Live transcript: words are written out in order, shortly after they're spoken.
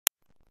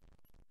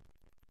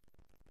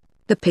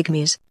The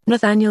Pygmies.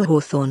 Nathaniel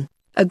Hawthorne.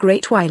 A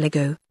great while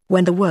ago,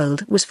 when the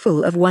world was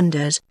full of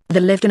wonders,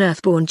 there lived an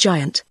earthborn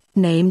giant,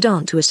 named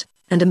Antuus,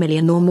 and a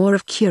million or more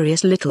of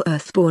curious little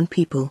earthborn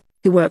people,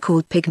 who were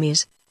called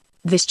Pygmies.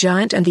 This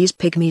giant and these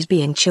Pygmies,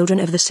 being children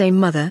of the same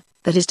mother,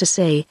 that is to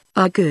say,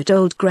 our good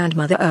old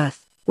grandmother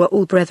Earth, were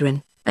all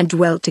brethren, and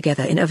dwelt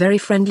together in a very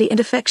friendly and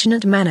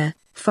affectionate manner,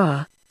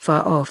 far,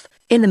 far off,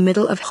 in the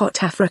middle of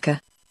hot Africa.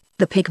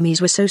 The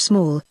Pygmies were so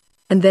small,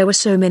 and there were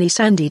so many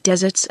sandy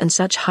deserts and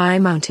such high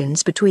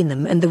mountains between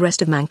them and the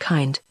rest of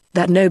mankind,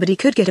 that nobody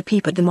could get a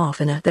peep at them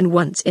oftener than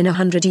once in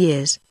 100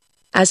 years.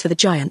 As for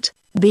the giant,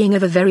 being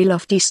of a very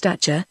lofty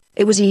stature,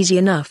 it was easy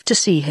enough to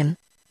see him,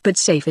 but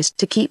safest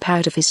to keep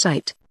out of his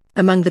sight.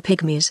 Among the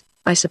Pygmies,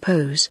 I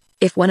suppose,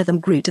 if one of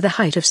them grew to the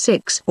height of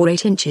 6 or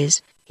 8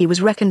 inches, he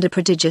was reckoned a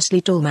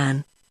prodigiously tall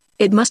man.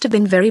 It must have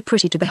been very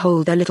pretty to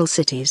behold their little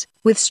cities,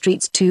 with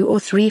streets 2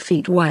 or 3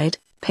 feet wide,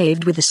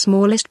 paved with the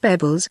smallest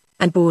pebbles,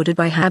 and bordered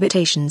by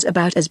habitations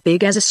about as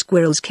big as a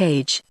squirrel's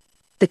cage.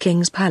 The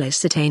king's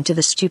palace attained to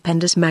the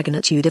stupendous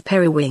magnitude of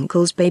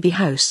Periwinkle's baby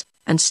house,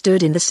 and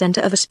stood in the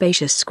center of a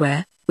spacious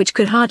square, which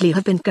could hardly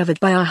have been covered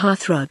by a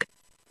hearthrug.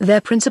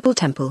 Their principal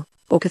temple,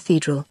 or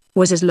cathedral,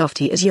 was as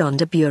lofty as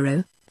yonder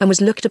bureau, and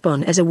was looked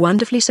upon as a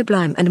wonderfully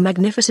sublime and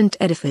magnificent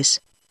edifice.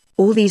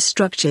 All these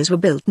structures were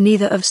built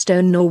neither of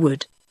stone nor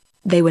wood.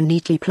 They were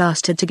neatly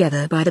plastered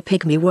together by the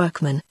Pygmy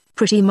workmen,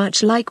 pretty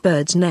much like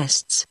birds'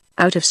 nests,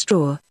 out of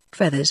straw,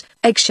 feathers,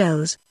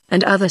 eggshells,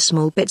 and other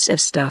small bits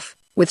of stuff,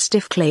 with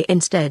stiff clay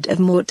instead of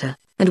mortar,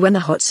 and when the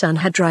hot sun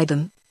had dried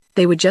them,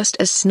 they were just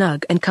as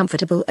snug and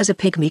comfortable as a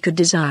Pygmy could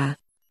desire.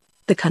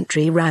 The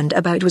country round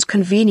about was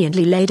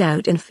conveniently laid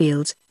out in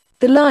fields,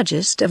 the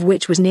largest of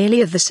which was nearly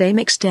of the same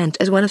extent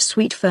as one of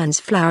Sweet Fern's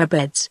flower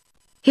beds.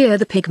 Here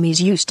the Pygmies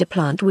used to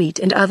plant wheat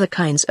and other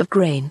kinds of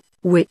grain,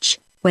 which,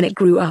 when it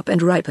grew up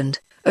and ripened,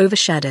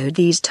 overshadowed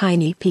these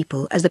tiny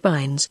people as the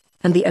pines,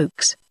 and the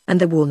oaks, and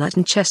the walnut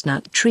and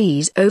chestnut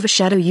trees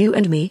overshadow you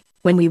and me,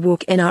 when we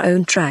walk in our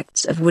own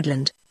tracts of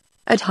woodland.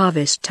 At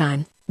harvest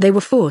time, they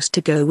were forced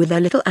to go with their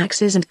little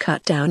axes and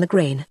cut down the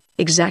grain,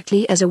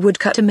 exactly as a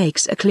woodcutter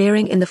makes a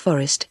clearing in the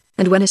forest,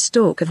 and when a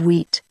stalk of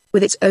wheat,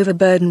 with its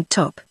overburdened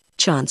top,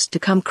 chanced to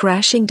come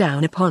crashing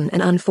down upon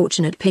an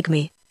unfortunate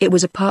Pygmy, it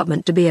was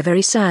apparent to be a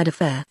very sad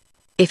affair.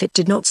 If it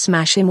did not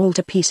smash him all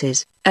to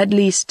pieces, at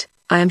least,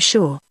 I am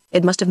sure,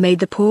 it must have made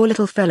the poor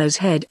little fellow's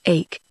head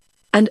ache.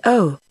 And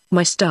oh,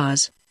 my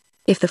stars!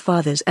 If the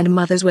fathers and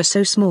mothers were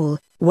so small,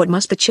 what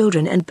must the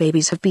children and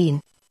babies have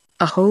been?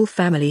 A whole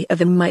family of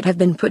them might have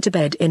been put to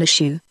bed in a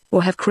shoe,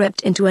 or have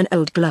crept into an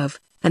old glove,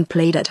 and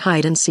played at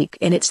hide-and-seek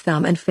in its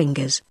thumb and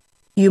fingers.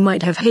 You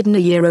might have hidden a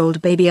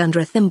year-old baby under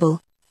a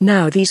thimble.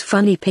 Now these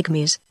funny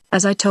Pygmies,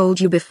 as I told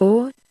you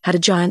before, had a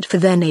giant for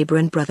their neighbor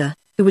and brother,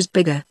 who was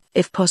bigger,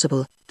 if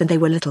possible, than they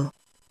were little.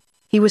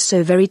 He was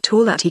so very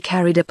tall that he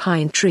carried a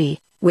pine tree,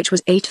 which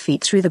was 8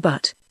 feet through the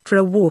butt, for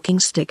a walking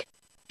stick.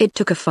 It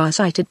took a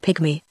far-sighted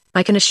Pygmy,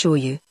 I can assure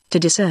you, to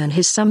discern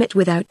his summit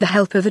without the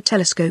help of a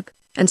telescope,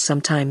 and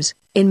sometimes,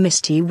 in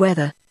misty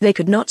weather, they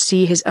could not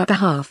see his upper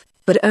half,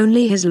 but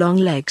only his long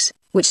legs,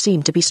 which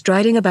seemed to be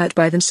striding about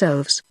by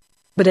themselves.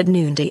 But at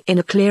noonday in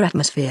a clear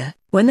atmosphere,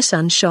 when the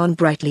sun shone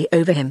brightly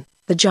over him,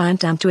 the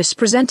giant Antuus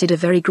presented a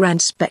very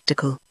grand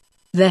spectacle.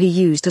 There he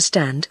used to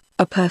stand,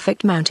 a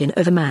perfect mountain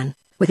of a man,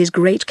 with his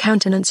great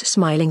countenance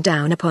smiling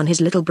down upon his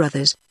little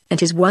brothers,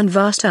 and his one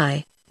vast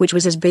eye, which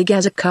was as big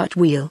as a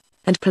cartwheel,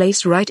 and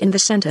placed right in the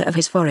center of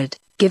his forehead,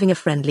 giving a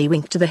friendly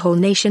wink to the whole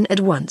nation at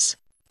once.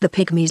 The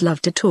Pygmies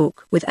loved to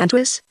talk with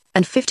Antuus,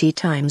 and 50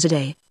 times a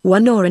day,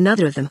 one or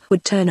another of them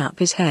would turn up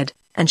his head,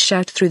 and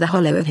shout through the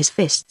hollow of his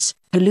fists,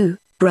 "Hello,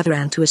 brother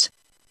Antuus.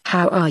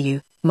 How are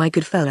you, my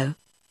good fellow?"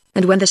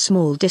 And when the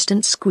small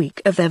distant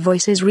squeak of their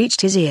voices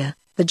reached his ear,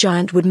 the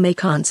giant would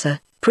make answer,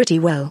 "Pretty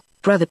well,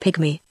 brother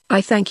Pygmy,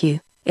 I thank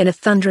you," in a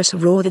thunderous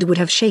roar that would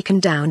have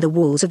shaken down the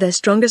walls of their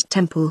strongest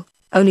temple,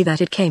 only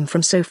that it came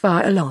from so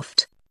far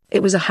aloft.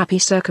 It was a happy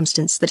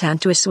circumstance that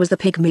Antuus was the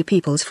Pygmy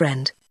people's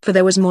friend, for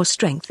there was more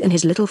strength in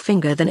his little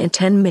finger than in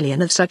 10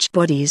 million of such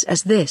bodies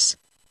as this.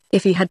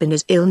 If he had been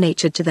as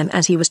ill-natured to them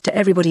as he was to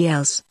everybody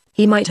else,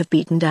 he might have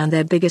beaten down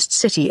their biggest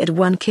city at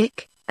one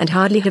kick, and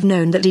hardly have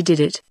known that he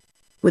did it.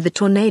 With the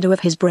tornado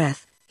of his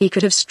breath, he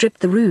could have stripped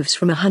the roofs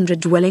from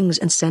 100 dwellings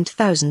and sent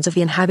thousands of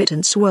the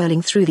inhabitants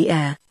swirling through the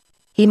air.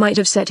 He might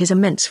have set his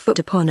immense foot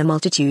upon a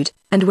multitude,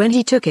 and when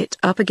he took it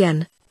up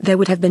again, there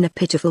would have been a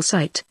pitiful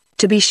sight,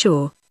 to be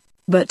sure.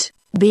 But,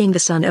 being the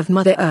son of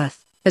Mother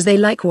Earth, as they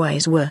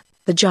likewise were,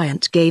 the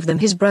giant gave them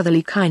his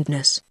brotherly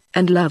kindness,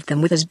 and loved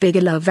them with as big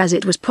a love as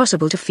it was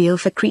possible to feel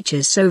for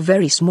creatures so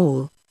very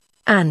small.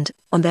 And,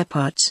 on their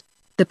parts,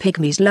 the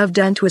Pygmies loved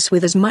Antuus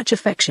with as much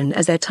affection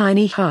as their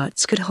tiny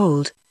hearts could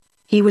hold.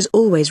 He was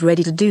always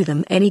ready to do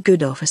them any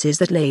good offices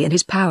that lay in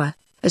his power,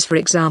 as for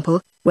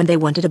example, when they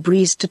wanted a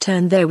breeze to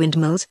turn their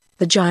windmills,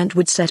 the giant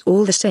would set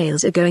all the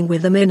sails a-going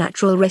with the mere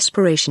natural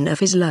respiration of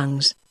his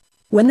lungs.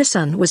 When the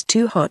sun was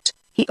too hot,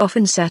 he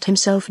often sat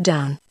himself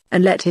down,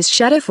 and let his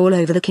shadow fall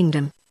over the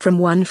kingdom, from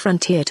one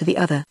frontier to the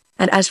other,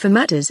 and as for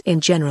matters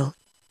in general,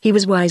 he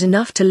was wise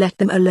enough to let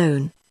them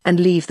alone, and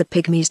leave the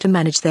Pygmies to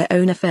manage their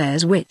own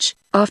affairs, which,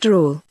 after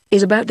all,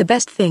 is about the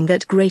best thing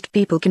that great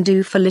people can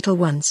do for little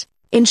ones.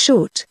 In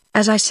short,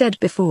 as I said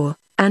before,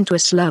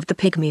 Antuas loved the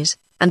Pygmies,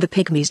 and the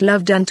Pygmies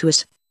loved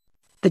Antuas.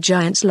 The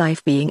giant's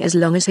life being as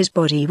long as his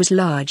body was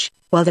large,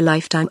 while the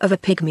lifetime of a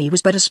pygmy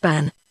was but a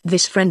span,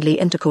 this friendly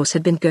intercourse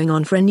had been going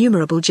on for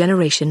innumerable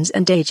generations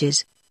and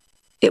ages.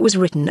 It was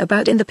written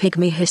about in the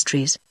pygmy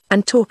histories,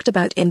 and talked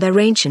about in their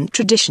ancient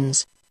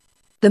traditions.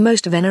 The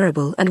most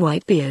venerable and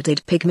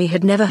white-bearded pygmy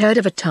had never heard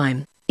of a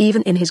time,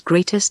 even in his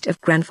greatest of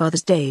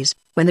grandfather's days,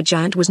 when the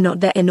giant was not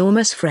their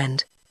enormous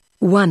friend.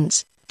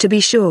 Once, to be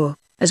sure,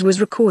 as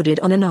was recorded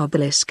on an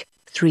obelisk,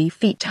 3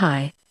 feet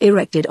high,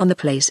 erected on the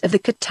place of the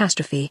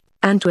catastrophe,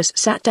 Antuas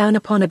sat down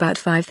upon about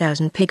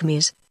 5,000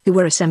 pygmies, who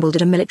were assembled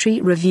at a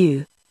military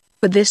review.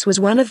 But this was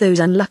one of those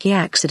unlucky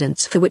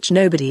accidents for which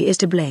nobody is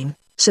to blame,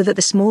 so that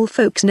the small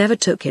folks never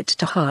took it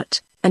to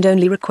heart, and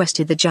only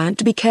requested the giant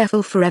to be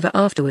careful forever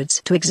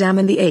afterwards to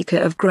examine the acre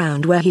of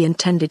ground where he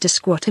intended to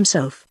squat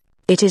himself.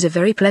 It is a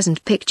very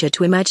pleasant picture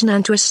to imagine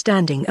Antuas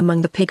standing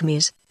among the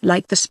pygmies,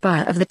 like the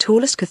spire of the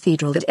tallest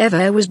cathedral that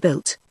ever was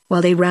built,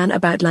 while they ran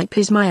about like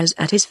pismires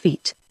at his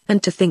feet,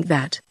 and to think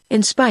that,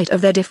 in spite of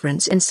their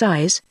difference in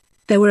size,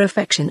 there were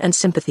affection and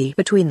sympathy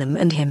between them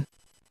and him.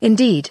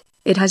 Indeed,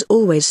 it has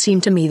always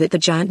seemed to me that the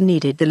giant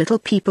needed the little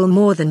people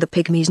more than the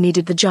pygmies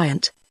needed the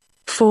giant.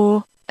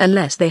 For,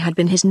 unless they had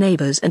been his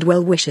neighbors and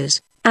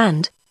well-wishers,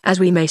 and, as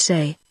we may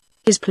say,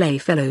 his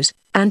playfellows,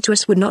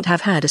 Antuas would not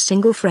have had a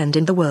single friend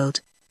in the world.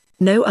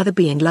 No other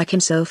being like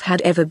himself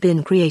had ever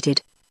been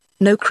created.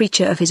 No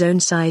creature of his own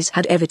size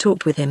had ever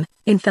talked with him,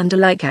 in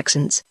thunder-like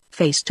accents,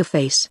 face to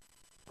face.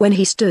 When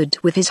he stood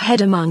with his head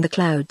among the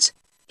clouds,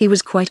 he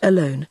was quite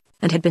alone,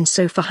 and had been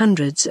so for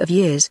hundreds of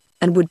years,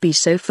 and would be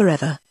so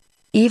forever.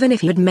 Even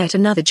if he had met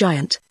another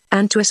giant,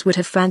 Antuas would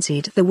have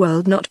fancied the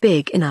world not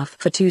big enough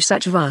for 2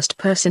 such vast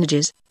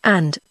personages,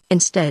 and,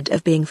 instead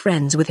of being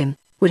friends with him,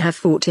 would have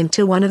fought him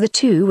till one of the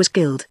 2 was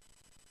killed.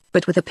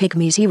 But with the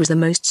pygmies he was the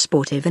most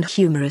sportive and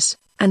humorous,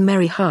 and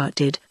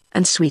merry-hearted,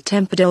 and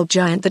sweet-tempered old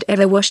giant that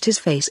ever washed his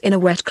face in a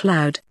wet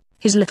cloud.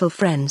 His little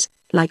friends,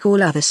 like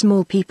all other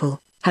small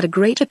people, had a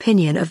great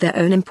opinion of their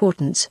own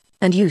importance,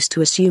 and used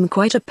to assume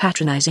quite a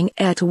patronizing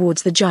air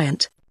towards the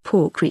giant.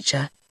 Poor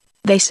creature.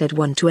 They said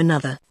one to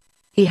another,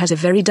 "He has a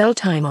very dull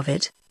time of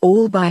it,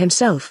 all by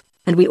himself,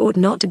 and we ought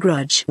not to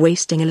grudge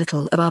wasting a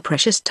little of our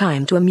precious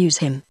time to amuse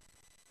him.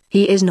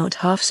 He is not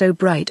half so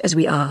bright as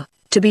we are,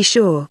 to be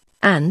sure,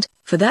 and,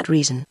 for that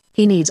reason,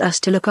 he needs us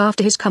to look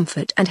after his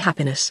comfort and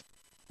happiness.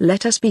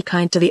 Let us be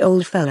kind to the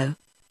old fellow.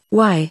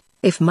 Why,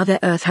 if Mother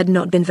Earth had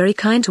not been very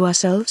kind to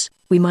ourselves,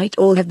 we might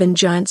all have been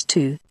giants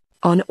too."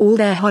 On all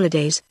their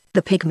holidays,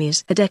 the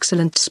pygmies had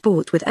excellent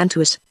sport with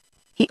Antuas.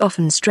 He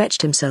often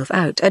stretched himself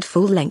out at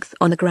full length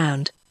on the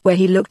ground, where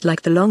he looked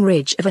like the long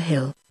ridge of a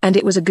hill, and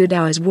it was a good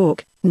hour's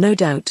walk, no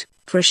doubt,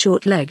 for a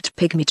short-legged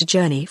pygmy to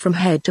journey from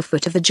head to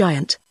foot of the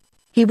giant.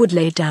 He would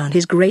lay down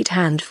his great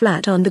hand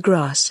flat on the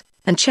grass,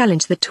 and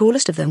challenge the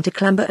tallest of them to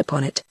clamber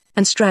upon it,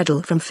 and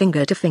straddle from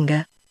finger to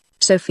finger.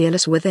 So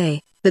fearless were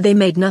they, that they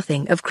made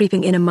nothing of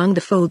creeping in among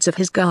the folds of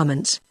his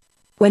garments.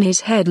 When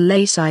his head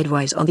lay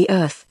sidewise on the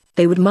earth,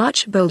 they would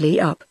march boldly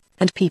up,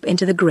 and peep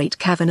into the great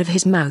cavern of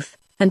his mouth,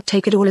 and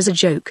take it all as a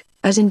joke,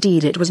 as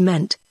indeed it was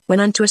meant, when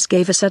Antuas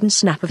gave a sudden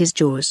snap of his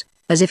jaws,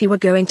 as if he were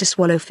going to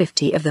swallow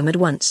 50 of them at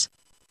once.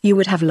 You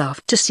would have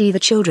laughed to see the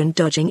children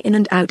dodging in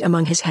and out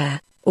among his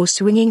hair, or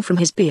swinging from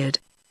his beard.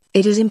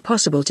 It is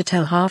impossible to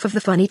tell half of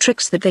the funny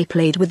tricks that they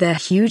played with their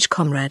huge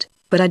comrade,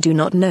 but I do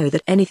not know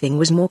that anything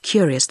was more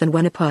curious than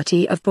when a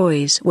party of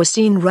boys were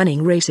seen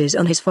running races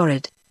on his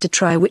forehead, to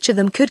try which of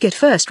them could get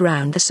first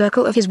round the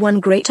circle of his one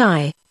great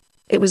eye.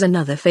 It was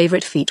another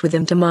favorite feat with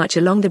them to march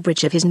along the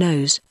bridge of his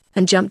nose,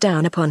 and jump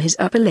down upon his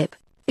upper lip.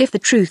 If the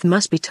truth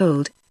must be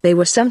told, they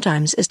were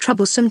sometimes as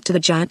troublesome to the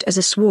giant as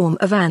a swarm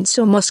of ants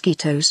or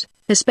mosquitoes,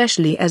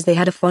 especially as they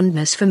had a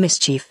fondness for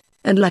mischief,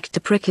 and liked to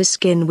prick his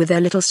skin with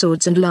their little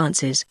swords and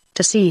lances,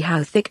 to see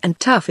how thick and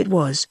tough it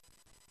was.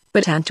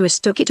 But Antuas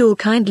took it all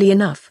kindly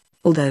enough,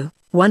 although,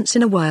 once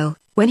in a while,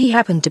 when he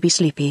happened to be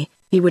sleepy,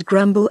 he would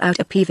grumble out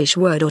a peevish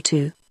word or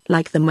two,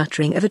 like the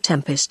muttering of a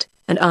tempest,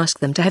 and ask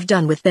them to have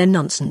done with their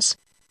nonsense.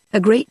 A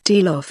great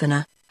deal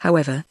oftener,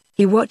 however,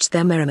 he watched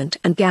their merriment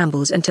and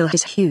gambols until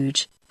his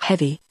huge,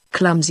 heavy,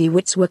 clumsy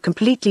wits were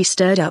completely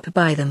stirred up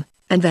by them,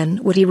 and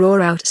then would he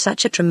roar out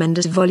such a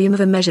tremendous volume of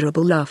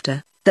immeasurable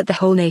laughter, that the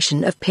whole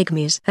nation of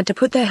pygmies had to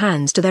put their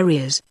hands to their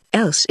ears,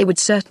 else it would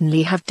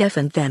certainly have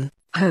deafened them.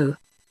 "Ho!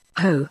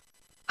 Ho!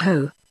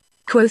 Ho!"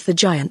 quoth the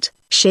giant,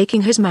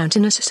 shaking his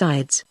mountainous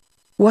sides.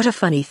 "What a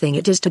funny thing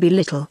it is to be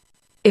little.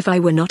 If I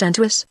were not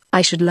Antuas,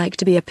 I should like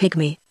to be a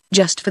pygmy,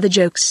 just for the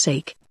joke's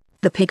sake."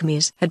 The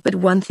pygmies had but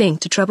one thing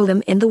to trouble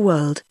them in the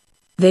world.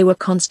 They were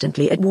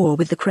constantly at war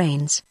with the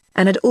cranes,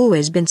 and had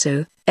always been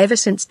so, ever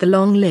since the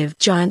long-lived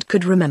giant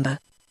could remember.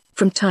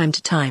 From time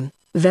to time,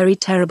 very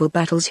terrible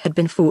battles had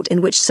been fought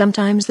in which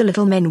sometimes the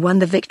little men won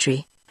the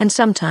victory, and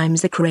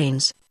sometimes the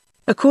cranes.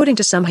 According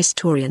to some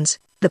historians,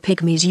 the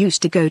pygmies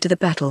used to go to the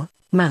battle,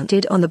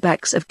 mounted on the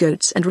backs of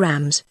goats and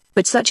rams,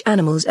 but such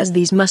animals as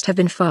these must have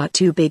been far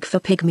too big for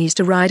pygmies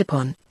to ride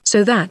upon,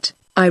 so that,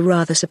 I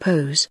rather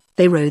suppose,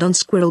 they rode on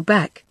squirrel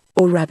back,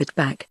 or rabbit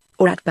back,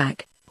 or rat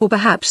back, or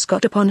perhaps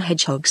got upon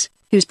hedgehogs,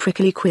 whose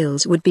prickly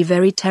quills would be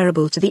very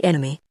terrible to the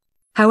enemy.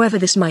 However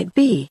this might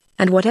be,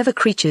 and whatever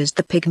creatures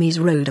the pygmies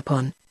rode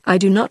upon, I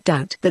do not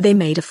doubt that they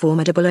made a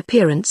formidable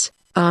appearance,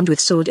 armed with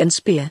sword and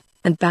spear,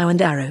 and bow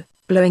and arrow,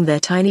 blowing their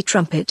tiny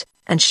trumpet,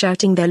 and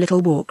shouting their little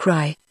war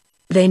cry.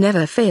 They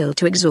never failed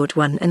to exhort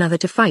one another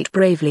to fight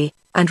bravely,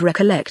 and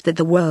recollect that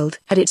the world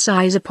had its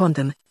eyes upon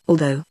them,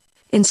 although,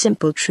 in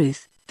simple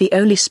truth, the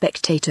only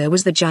spectator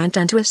was the giant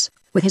Antuus,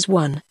 with his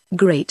one,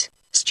 great,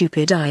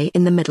 stupid eye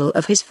in the middle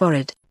of his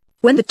forehead.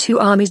 When the two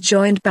armies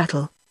joined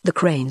battle, the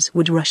cranes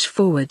would rush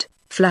forward,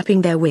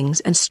 flapping their wings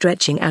and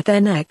stretching out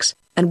their necks,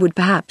 and would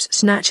perhaps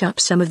snatch up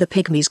some of the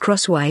pygmies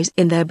crosswise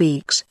in their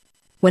beaks.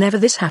 Whenever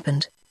this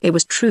happened, it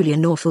was truly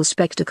an awful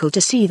spectacle to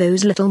see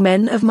those little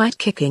men of might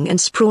kicking and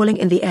sprawling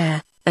in the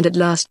air, and at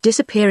last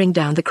disappearing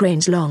down the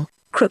crane's long,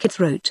 crooked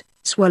throat,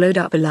 swallowed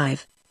up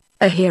alive.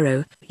 A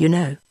hero, you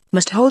know,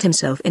 must hold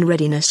himself in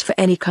readiness for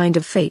any kind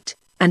of fate,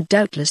 and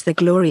doubtless the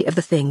glory of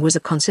the thing was a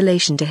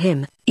consolation to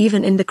him,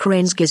 even in the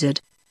crane's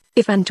gizzard.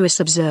 If Antuus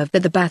observed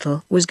that the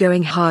battle was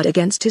going hard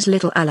against his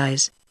little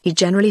allies, he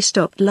generally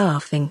stopped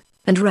laughing,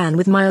 and ran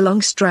with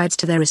mile-long strides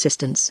to their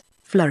assistance,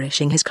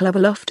 flourishing his club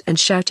aloft and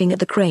shouting at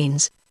the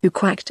cranes, who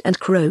quacked and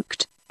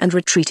croaked, and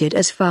retreated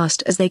as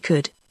fast as they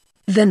could.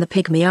 Then the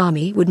pygmy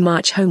army would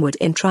march homeward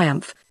in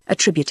triumph,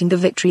 attributing the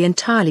victory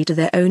entirely to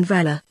their own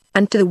valor,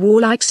 and to the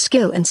warlike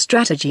skill and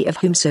strategy of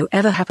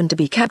whomsoever happened to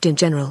be captain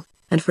general,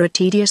 and for a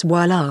tedious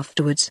while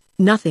afterwards,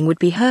 nothing would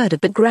be heard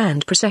of but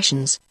grand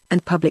processions,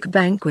 and public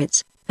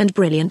banquets, and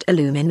brilliant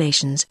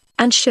illuminations,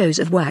 and shows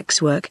of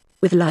waxwork,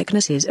 with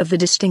likenesses of the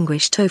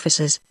distinguished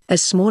officers,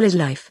 as small as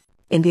life.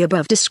 In the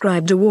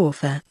above-described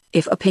warfare,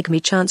 if a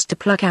pygmy chanced to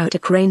pluck out a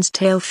crane's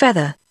tail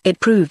feather, it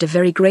proved a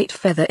very great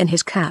feather in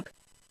his cap.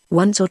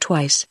 Once or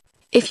twice,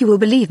 if you will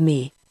believe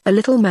me, a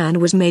little man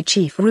was made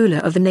chief ruler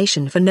of the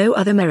nation for no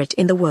other merit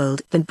in the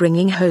world than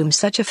bringing home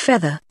such a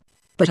feather.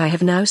 But I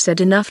have now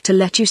said enough to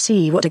let you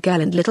see what a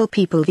gallant little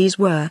people these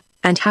were,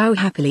 and how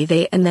happily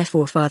they and their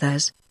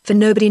forefathers, for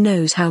nobody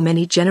knows how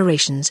many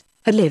generations,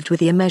 had lived with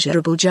the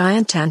immeasurable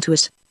giant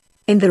Antuus.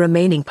 In the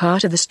remaining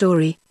part of the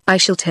story, I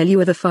shall tell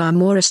you of a far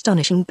more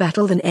astonishing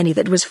battle than any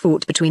that was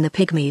fought between the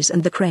pygmies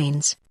and the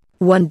cranes.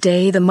 One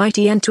day the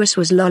mighty Antuus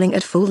was lolling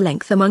at full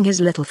length among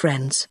his little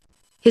friends.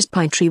 His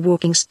pine-tree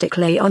walking stick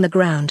lay on the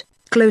ground,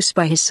 close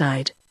by his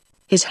side.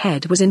 His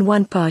head was in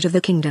one part of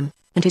the kingdom,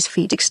 and his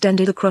feet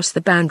extended across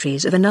the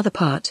boundaries of another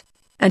part,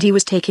 and he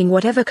was taking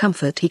whatever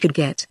comfort he could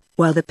get,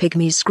 while the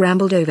pygmies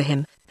scrambled over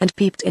him, and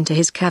peeped into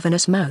his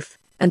cavernous mouth,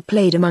 and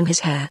played among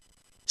his hair.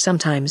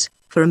 Sometimes,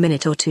 for a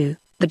minute or two,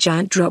 the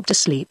giant dropped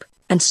asleep,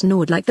 and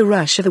snored like the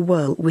rush of a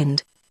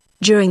whirlwind.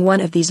 During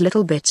one of these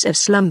little bits of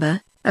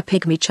slumber, a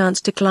pygmy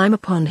chanced to climb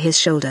upon his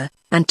shoulder,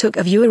 and took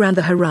a view around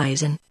the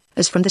horizon,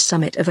 as from the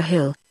summit of a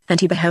hill,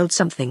 and he beheld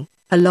something,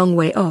 a long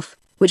way off,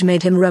 which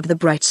made him rub the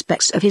bright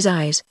specks of his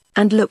eyes,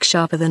 and look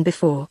sharper than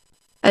before.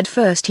 At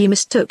first he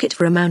mistook it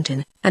for a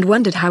mountain, and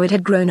wondered how it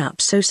had grown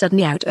up so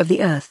suddenly out of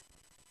the earth.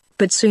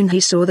 But soon he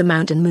saw the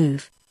mountain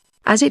move.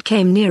 As it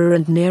came nearer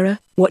and nearer,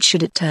 what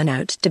should it turn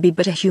out to be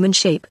but a human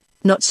shape,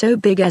 not so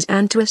big as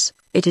Antuus,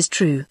 it is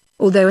true,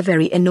 although a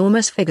very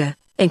enormous figure,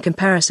 in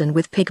comparison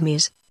with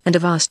pygmies, and a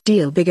vast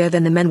deal bigger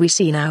than the men we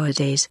see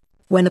nowadays.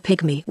 When the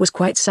pygmy was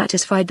quite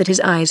satisfied that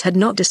his eyes had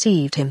not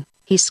deceived him,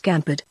 he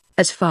scampered,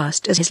 as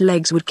fast as his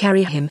legs would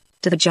carry him,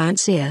 to the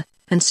giant's ear,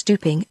 and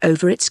stooping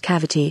over its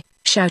cavity,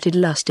 shouted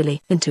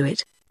lustily into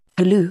it.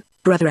 "Halloo,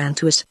 brother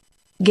Antuus!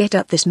 Get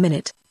up this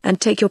minute, and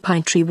take your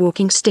pine-tree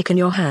walking stick in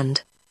your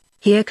hand.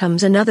 Here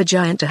comes another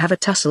giant to have a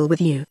tussle with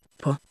you."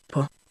 "Paw,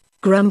 paw,"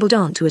 grumbled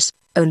Antuus,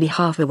 only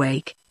half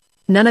awake.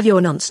 "None of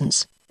your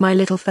nonsense, my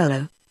little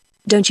fellow.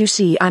 Don't you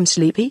see I'm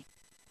sleepy?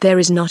 There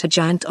is not a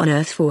giant on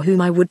earth for whom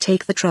I would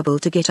take the trouble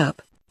to get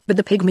up." But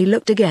the pygmy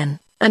looked again,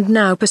 and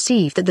now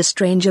perceived that the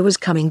stranger was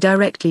coming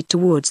directly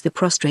towards the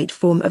prostrate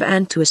form of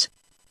Antuus.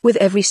 With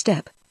every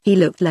step, he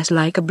looked less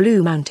like a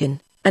blue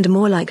mountain, and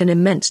more like an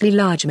immensely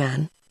large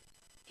man.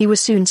 He was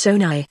soon so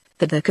nigh,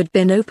 that there could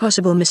be no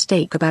possible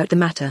mistake about the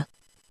matter.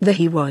 There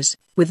he was,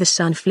 with the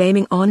sun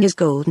flaming on his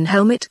golden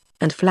helmet,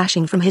 and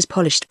flashing from his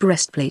polished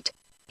breastplate.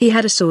 He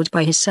had a sword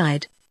by his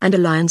side, and a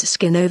lion's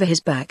skin over his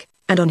back,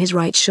 and on his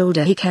right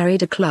shoulder he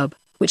carried a club,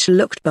 which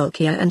looked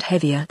bulkier and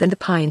heavier than the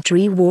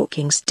pine-tree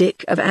walking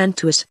stick of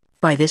Antuus.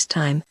 By this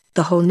time,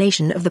 the whole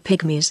nation of the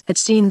pygmies had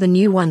seen the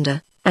new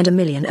wonder, and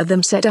 1,000,000 of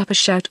them set up a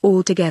shout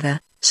all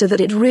together, so that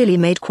it really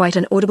made quite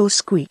an audible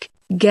squeak.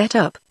 "Get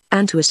up,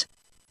 Antuus!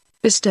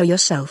 Bestir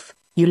yourself,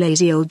 you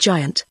lazy old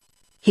giant!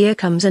 Here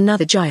comes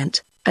another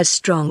giant, as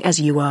strong as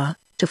you are,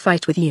 to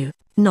fight with you."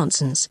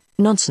 "Nonsense,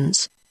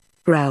 nonsense!"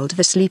 growled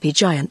the sleepy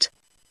giant.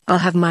 "I'll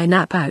have my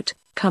nap out,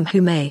 come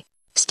who may."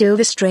 Still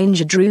the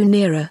stranger drew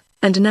nearer,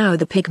 and now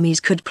the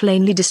pygmies could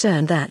plainly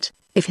discern that,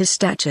 if his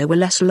stature were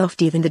less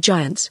lofty than the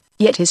giant's,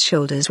 yet his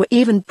shoulders were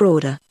even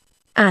broader.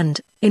 And,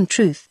 in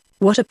truth,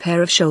 what a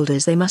pair of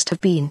shoulders they must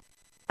have been.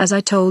 As I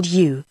told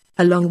you,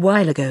 A long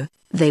while ago,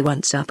 they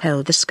once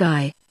upheld the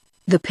sky.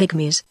 The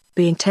Pygmies,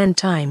 being 10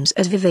 times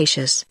as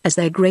vivacious as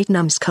their great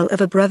numbskull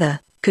of a brother,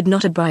 could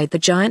not abide the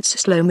giant's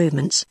slow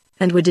movements,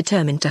 and were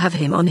determined to have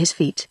him on his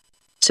feet.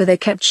 So they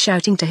kept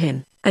shouting to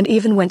him, and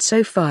even went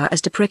so far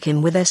as to prick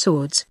him with their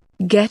swords.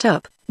 "Get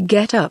up,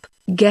 get up,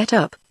 get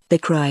up," they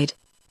cried.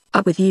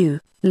 "Up with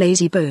you,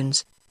 lazy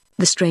bones.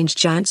 The strange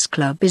giant's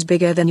club is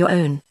bigger than your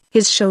own,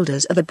 his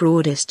shoulders are the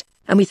broadest,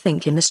 and we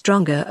think him the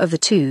stronger of the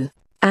two."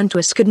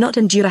 Antuus could not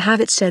endure to have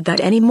it said that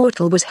any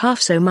mortal was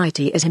half so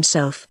mighty as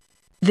himself.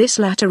 This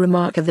latter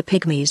remark of the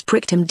Pygmies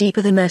pricked him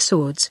deeper than their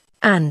swords,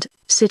 and,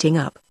 sitting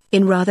up,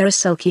 in rather a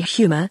sulky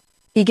humor,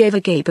 he gave a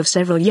gape of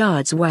several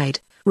yards wide,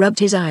 rubbed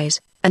his eyes,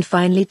 and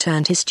finally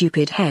turned his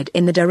stupid head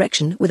in the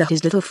direction whither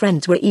his little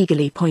friends were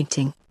eagerly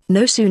pointing.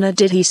 No sooner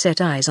did he set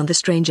eyes on the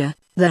stranger,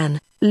 than,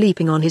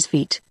 leaping on his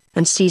feet,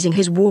 and seizing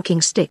his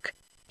walking stick,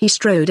 he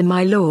strode a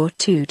mile or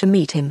two to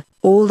meet him,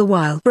 all the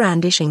while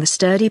brandishing the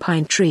sturdy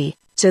pine tree,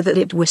 so that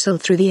it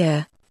whistled through the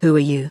air. "Who are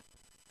you?"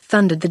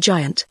 thundered the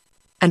giant.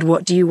 "And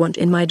what do you want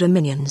in my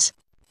dominions?"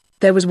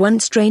 There was one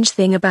strange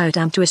thing about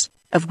Antuus,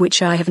 of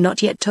which I have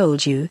not yet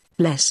told you,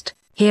 lest,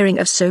 hearing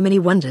of so many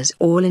wonders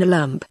all in a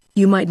lump,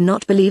 you might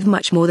not believe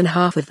much more than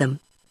half of them.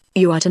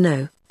 You are to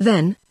know,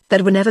 then,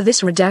 that whenever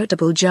this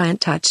redoubtable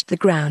giant touched the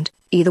ground,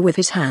 either with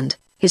his hand,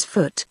 his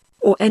foot,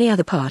 or any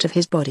other part of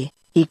his body,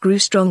 he grew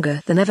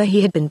stronger than ever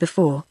he had been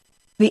before.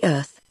 The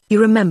earth, you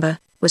remember,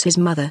 was his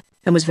mother,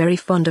 and was very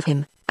fond of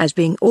him, as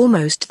being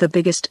almost the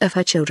biggest of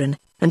her children,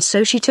 and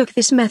so she took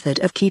this method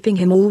of keeping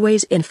him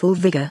always in full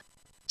vigor.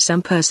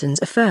 Some persons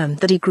affirm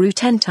that he grew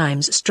 10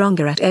 times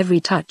stronger at every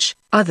touch,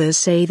 others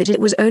say that it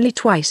was only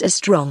twice as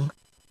strong.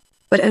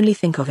 But only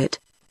think of it.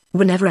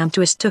 Whenever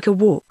Antuus took a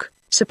walk,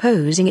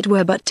 supposing it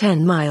were but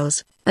 10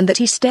 miles, and that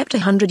he stepped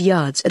 100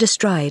 yards at a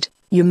stride,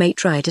 you may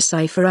try to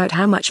cipher out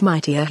how much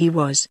mightier he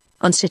was,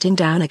 on sitting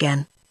down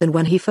again, than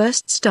when he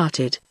first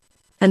started.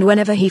 And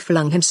whenever he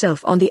flung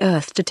himself on the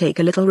earth to take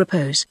a little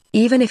repose,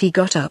 even if he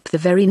got up the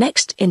very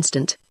next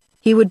instant,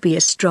 he would be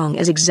as strong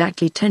as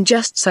exactly 10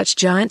 just such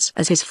giants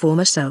as his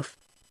former self.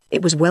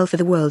 It was well for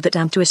the world that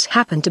Antuus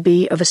happened to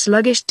be of a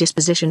sluggish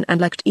disposition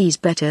and liked ease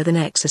better than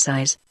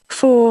exercise,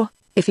 for,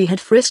 if he had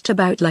frisked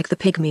about like the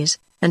Pygmies,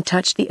 and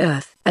touched the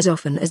earth as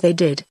often as they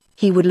did,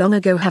 he would long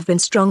ago have been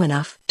strong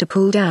enough to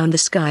pull down the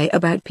sky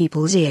about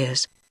people's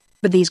ears.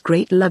 But these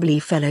great lovely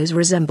fellows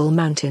resemble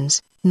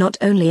mountains, not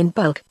only in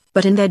bulk,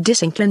 but in their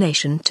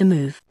disinclination to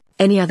move.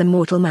 Any other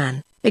mortal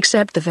man,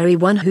 except the very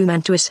one whom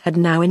Antuus had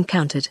now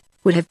encountered,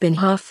 would have been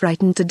half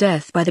frightened to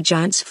death by the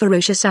giant's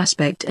ferocious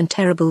aspect and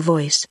terrible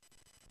voice.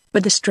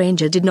 But the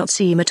stranger did not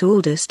seem at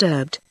all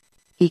disturbed.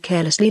 He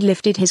carelessly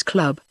lifted his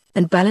club,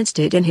 and balanced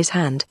it in his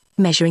hand,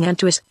 measuring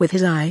Antuus with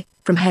his eye,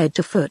 from head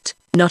to foot,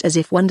 not as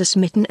if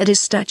wonder-smitten at his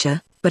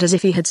stature, but as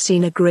if he had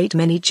seen a great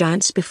many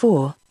giants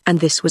before, and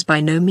this was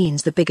by no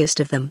means the biggest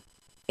of them.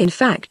 In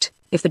fact,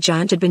 if the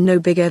giant had been no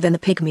bigger than the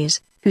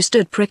Pygmies, who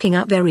stood pricking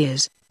up their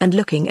ears, and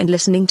looking and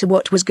listening to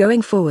what was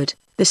going forward,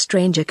 the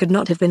stranger could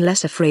not have been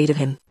less afraid of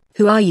him.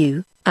 "Who are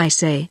you, I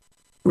say?"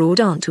 roared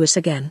Antuus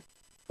again.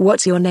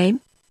 "What's your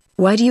name?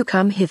 Why do you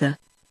come hither?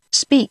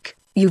 Speak,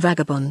 you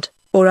vagabond,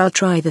 or I'll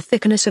try the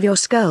thickness of your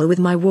skull with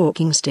my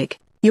walking stick."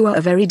 "You are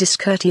a very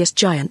discourteous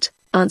giant,"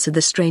 answered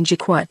the stranger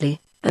quietly,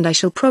 "and I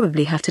shall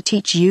probably have to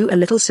teach you a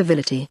little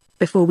civility,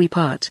 before we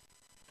part.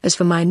 As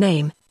for my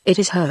name, it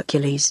is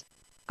Hercules.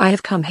 I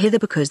have come hither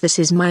because this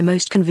is my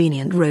most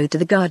convenient road to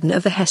the garden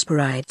of the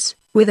Hesperides,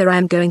 whither I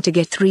am going to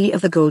get 3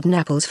 of the golden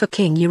apples for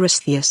King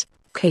Eurystheus.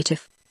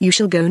 Caitiff, you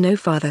shall go no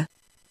farther,"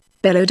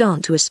 bellowed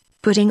Antuus,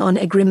 putting on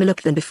a grimmer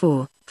look than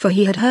before, for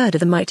he had heard of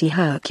the mighty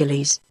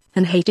Hercules,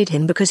 and hated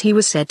him because he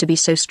was said to be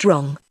so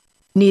strong.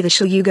 "Neither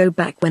shall you go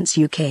back whence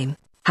you came."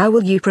 "How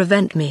will you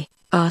prevent me,"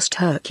 asked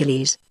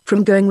Hercules,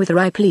 "from going whither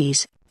I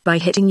please?" "By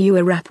hitting you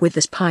a rap with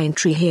this pine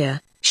tree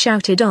here,"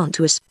 shouted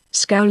Antuus,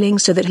 scowling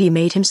so that he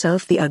made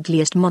himself the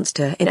ugliest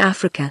monster in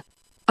Africa.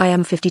 "I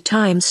am 50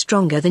 times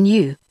stronger than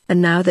you,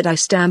 and now that I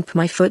stamp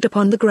my foot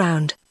upon the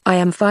ground, I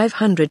am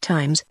 500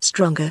 times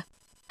stronger.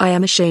 I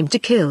am ashamed to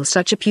kill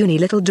such a puny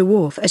little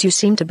dwarf as you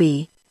seem to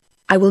be.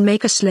 I will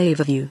make a slave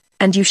of you,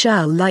 and you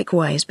shall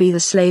likewise be the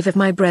slave of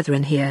my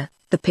brethren here,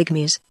 the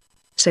Pygmies.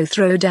 So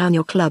throw down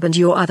your club and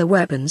your other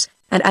weapons,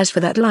 and as for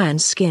that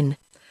lion's skin,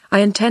 I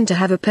intend to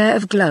have a pair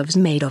of gloves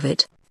made of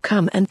it.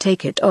 Come and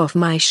take it off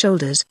my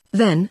shoulders."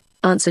 "Then,"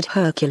 answered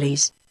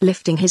Hercules,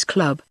 lifting his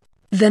club.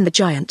 Then the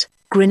giant,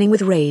 grinning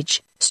with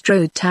rage,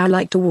 strode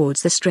tower-like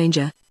towards the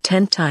stranger,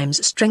 10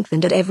 times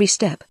strengthened at every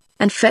step,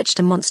 and fetched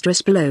a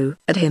monstrous blow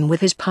at him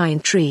with his pine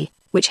tree,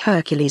 which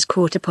Hercules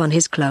caught upon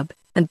his club,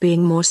 and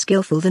being more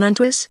skillful than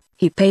Antuus,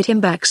 he paid him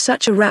back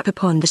such a rap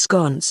upon the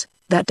sconce,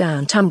 that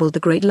down tumbled the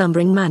great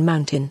lumbering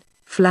man-mountain,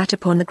 flat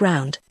upon the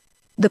ground.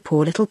 The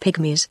poor little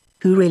Pygmies,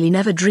 who really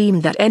never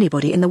dreamed that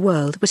anybody in the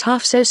world was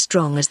half so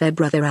strong as their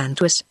brother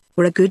Antuus,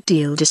 were a good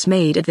deal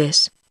dismayed at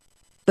this.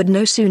 But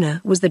no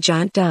sooner was the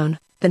giant down,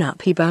 than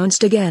up he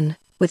bounced again,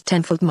 with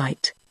tenfold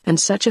might, and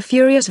such a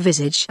furious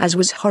visage as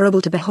was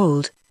horrible to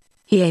behold.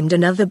 He aimed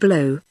another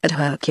blow at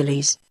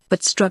Hercules,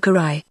 but struck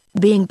awry,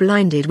 being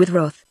blinded with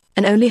wrath,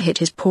 and only hit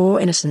his poor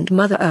innocent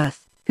Mother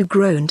Earth, who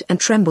groaned and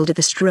trembled at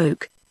the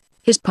stroke.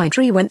 His pine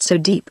tree went so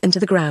deep into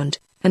the ground,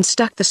 and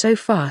stuck there so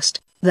fast,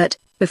 that,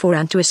 before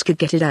Antaeus could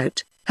get it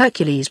out,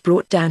 Hercules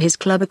brought down his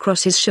club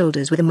across his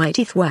shoulders with a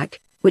mighty thwack,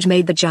 which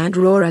made the giant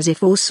roar as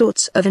if all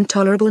sorts of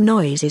intolerable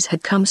noises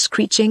had come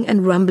screeching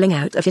and rumbling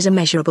out of his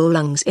immeasurable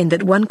lungs in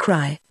that one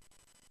cry.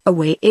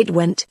 Away it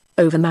went,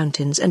 over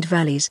mountains and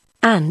valleys,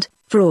 and,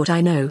 for aught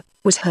I know,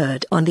 was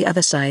heard on the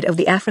other side of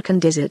the African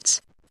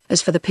deserts.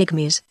 As for the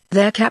Pygmies,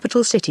 their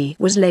capital city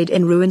was laid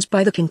in ruins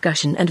by the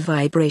concussion and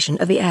vibration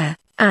of the air,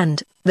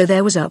 and, though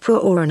there was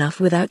uproar enough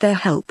without their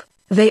help,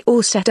 they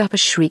all set up a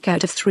shriek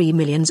out of 3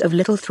 millions of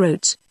little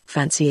throats,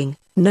 fancying,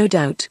 no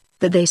doubt,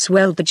 that they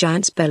swelled the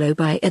giant's bellow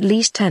by at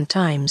least 10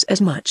 times as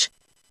much.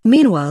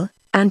 Meanwhile,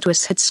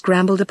 Antaeus had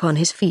scrambled upon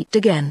his feet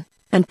again,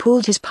 and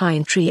pulled his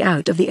pine tree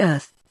out of the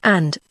earth,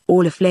 and,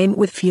 all aflame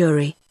with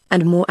fury,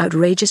 and more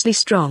outrageously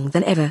strong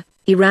than ever,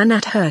 he ran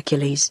at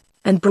Hercules,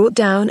 and brought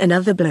down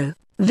another blow.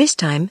 This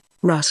time,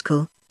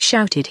 rascal,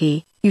 shouted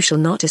he, you shall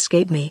not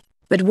escape me.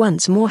 But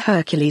once more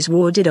Hercules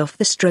warded off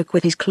the stroke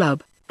with his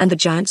club, and the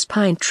giant's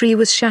pine tree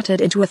was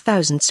shattered into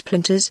 1,000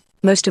 splinters,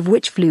 most of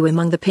which flew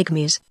among the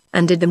Pygmies,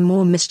 and did them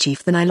more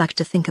mischief than I like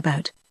to think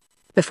about.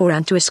 Before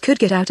Antaeus could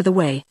get out of the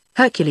way,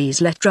 Hercules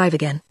let drive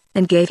again,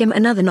 and gave him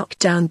another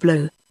knockdown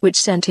blow,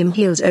 which sent him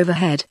heels over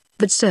head,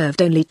 but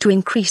served only to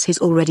increase his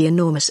already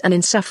enormous and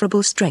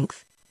insufferable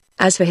strength.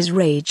 As for his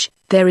rage,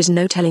 there is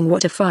no telling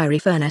what a fiery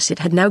furnace it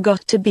had now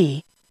got to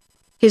be.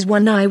 His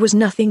one eye was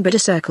nothing but a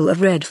circle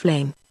of red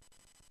flame.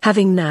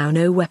 Having now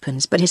no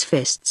weapons but his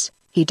fists,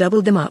 he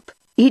doubled them up,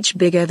 each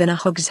bigger than a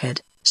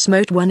hogshead,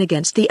 smote one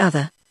against the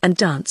other, and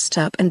danced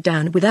up and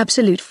down with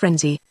absolute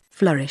frenzy,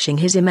 flourishing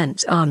his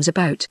immense arms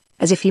about,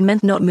 as if he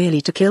meant not merely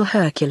to kill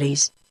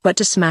Hercules, but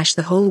to smash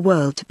the whole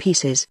world to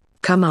pieces.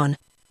 Come on,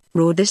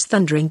 roared this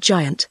thundering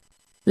giant.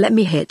 Let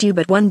me hit you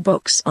but one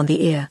box on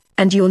the ear,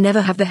 and you'll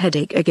never have the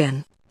headache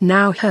again.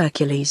 Now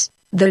Hercules,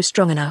 though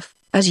strong enough,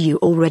 as you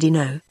already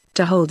know,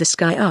 to hold the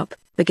sky up,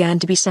 began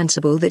to be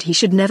sensible that he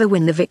should never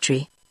win the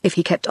victory, if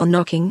he kept on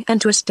knocking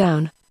Antaeus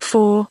down,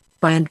 for,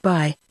 by and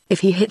by, if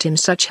he hit him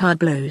such hard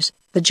blows,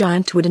 the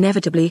giant would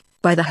inevitably,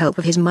 by the help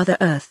of his Mother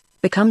Earth,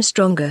 become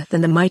stronger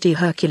than the mighty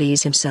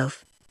Hercules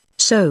himself.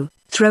 So,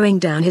 throwing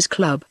down his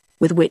club,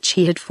 with which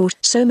he had fought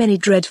so many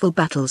dreadful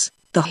battles,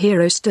 the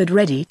hero stood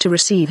ready to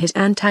receive his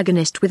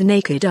antagonist with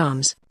naked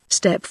arms.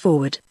 Step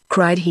forward,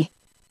 cried he.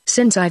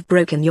 Since I've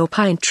broken your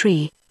pine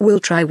tree, we'll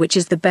try which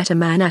is the better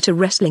man at a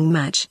wrestling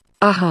match.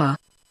 Aha!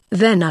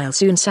 Then I'll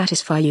soon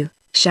satisfy you,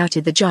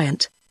 shouted the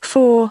giant,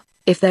 for,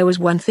 if there was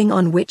one thing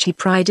on which he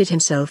prided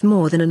himself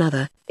more than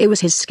another, it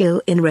was his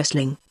skill in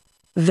wrestling.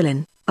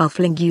 Villain, I'll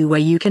fling you where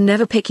you can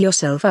never pick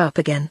yourself up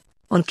again.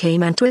 On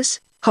came Antaeus,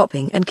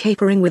 hopping and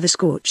capering with the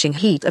scorching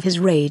heat of his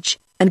rage,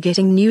 and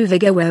getting new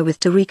vigor wherewith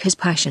to wreak his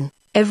passion,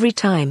 every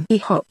time he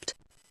hopped.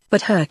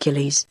 But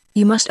Hercules,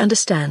 you must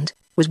understand,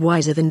 was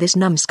wiser than this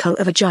numbskull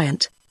of a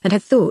giant, and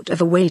had thought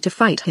of a way to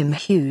fight him,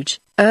 huge,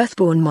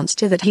 earthborn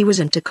monster that he was,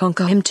 and to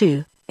conquer him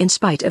too, in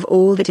spite of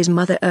all that his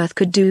Mother Earth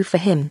could do for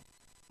him.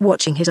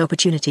 Watching his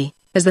opportunity,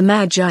 as the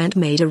mad giant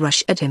made a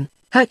rush at him,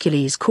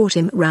 Hercules caught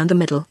him round the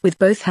middle with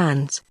both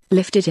hands,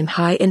 lifted him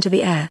high into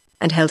the air,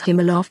 and held him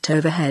aloft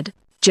overhead.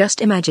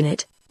 Just imagine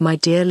it, my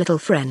dear little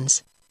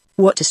friends.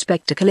 What a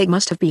spectacle it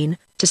must have been,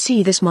 to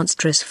see this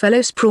monstrous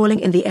fellow sprawling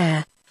in the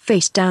air,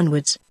 face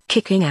downwards,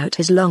 kicking out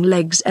his long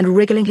legs and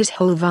wriggling his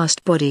whole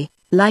vast body,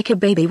 like a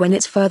baby when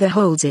its father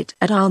holds it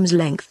at arm's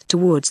length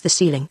towards the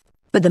ceiling.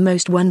 But the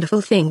most wonderful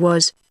thing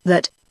was,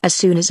 that, as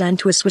soon as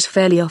Antaeus was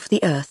fairly off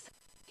the earth,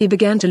 he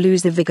began to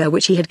lose the vigor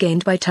which he had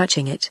gained by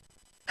touching it.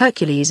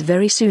 Hercules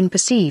very soon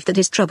perceived that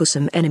his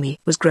troublesome enemy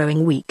was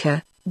growing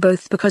weaker,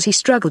 both because he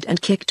struggled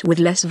and kicked with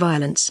less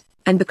violence,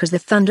 and because the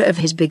thunder of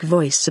his big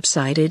voice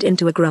subsided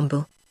into a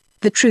grumble.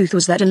 The truth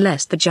was that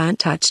unless the giant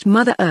touched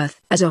Mother Earth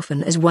as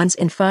often as once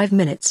in 5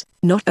 minutes,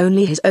 not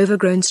only his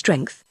overgrown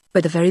strength,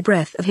 but the very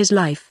breath of his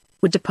life,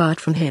 would depart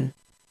from him.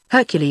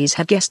 Hercules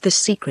had guessed this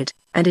secret,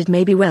 and it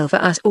may be well for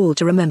us all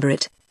to remember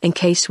it, in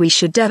case we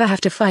should ever have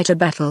to fight a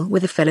battle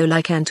with a fellow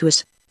like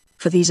Antaeus.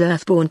 For these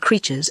earthborn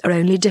creatures are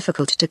only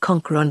difficult to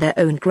conquer on their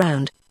own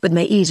ground, but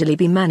may easily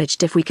be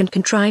managed if we can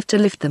contrive to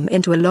lift them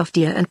into a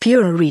loftier and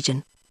purer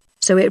region.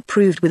 So it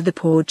proved with the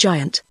poor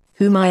giant,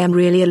 whom I am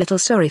really a little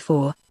sorry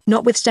for,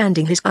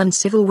 notwithstanding his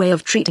uncivil way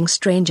of treating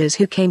strangers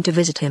who came to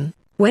visit him.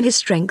 When his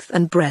strength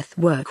and breath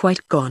were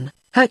quite gone,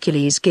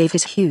 Hercules gave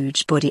his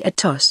huge body a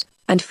toss,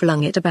 and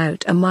flung it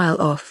about a mile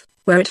off,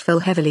 where it fell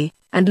heavily,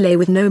 and lay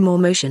with no more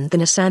motion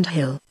than a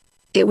sandhill.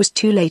 It was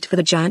too late for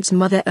the giant's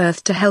Mother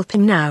Earth to help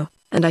him now,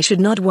 and I should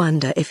not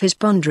wonder if his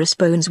ponderous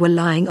bones were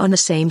lying on the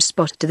same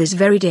spot to this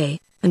very day,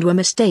 and were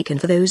mistaken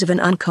for those of an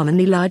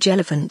uncommonly large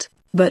elephant.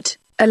 But,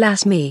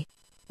 alas me!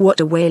 What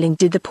a wailing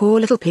did the poor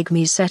little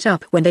pygmies set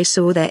up when they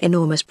saw their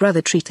enormous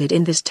brother treated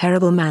in this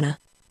terrible manner.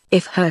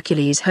 If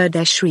Hercules heard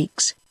their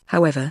shrieks,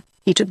 however,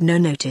 he took no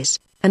notice,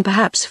 and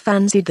perhaps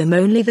fancied them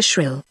only the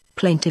shrill,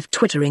 plaintive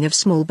twittering of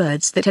small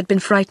birds that had been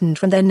frightened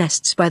from their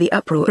nests by the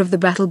uproar of the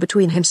battle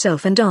between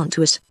himself and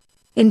Antuas.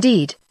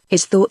 Indeed,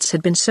 his thoughts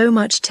had been so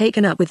much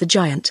taken up with the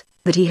giant,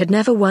 that he had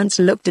never once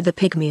looked at the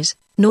Pygmies,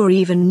 nor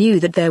even knew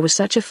that there was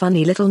such a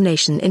funny little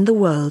nation in the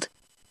world.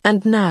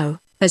 And now,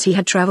 as he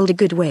had travelled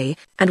a good way,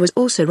 and was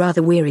also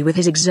rather weary with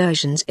his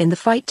exertions in the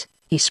fight,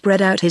 he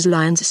spread out his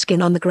lion's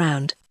skin on the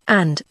ground,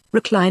 and,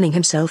 reclining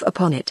himself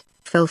upon it,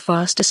 fell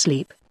fast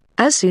asleep.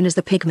 As soon as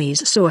the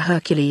Pygmies saw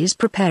Hercules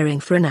preparing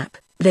for a nap,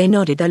 they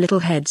nodded their little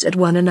heads at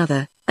one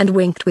another, and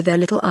winked with their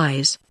little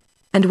eyes.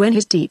 And when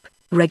his deep,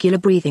 regular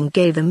breathing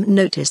gave them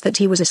notice that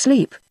he was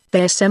asleep,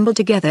 they assembled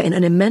together in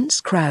an immense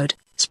crowd,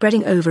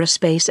 spreading over a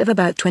space of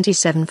about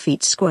 27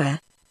 feet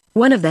square.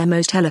 One of their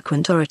most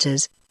eloquent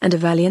orators, and a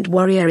valiant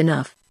warrior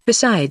enough,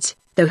 besides,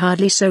 though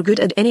hardly so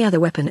good at any other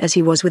weapon as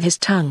he was with his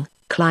tongue,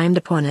 climbed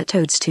upon a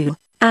toadstool,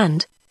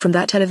 and, from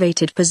that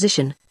elevated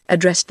position,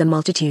 addressed the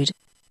multitude.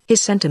 His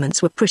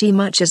sentiments were pretty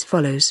much as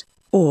follows,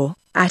 or,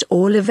 at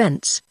all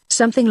events,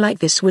 something like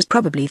this was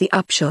probably the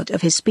upshot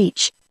of his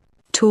speech.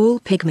 Tall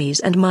Pygmies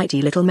and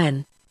mighty little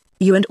men,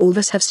 you and all of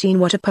us have seen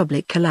what a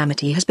public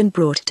calamity has been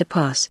brought to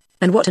pass,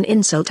 and what an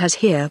insult has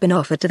here been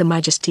offered to the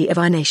majesty of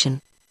our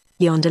nation.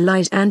 Yonder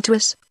lies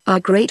Antuas, our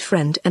great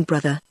friend and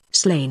brother,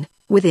 slain,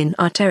 within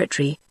our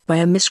territory, by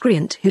a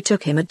miscreant who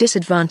took him at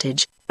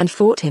disadvantage, and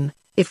fought him,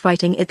 if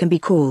fighting it can be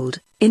called,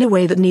 in a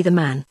way that neither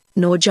man,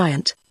 nor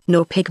giant,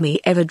 nor Pygmy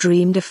ever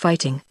dreamed of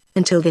fighting,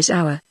 until this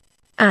hour.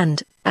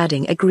 And,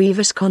 adding a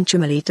grievous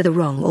contumely to the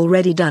wrong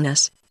already done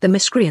us, the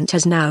miscreant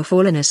has now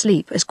fallen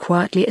asleep as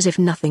quietly as if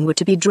nothing were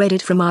to be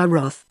dreaded from our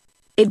wrath.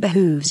 It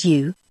behooves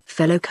you,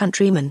 fellow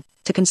countrymen,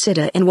 to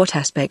consider in what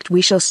aspect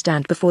we shall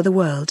stand before the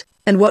world,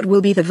 and what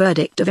will be the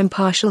verdict of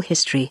impartial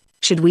history,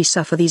 should we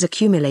suffer these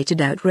accumulated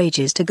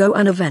outrages to go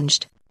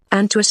unavenged.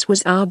 Antuas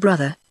was our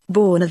brother,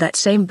 born of that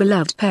same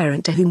beloved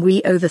parent to whom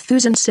we owe the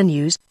thews and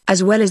sinews,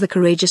 as well as the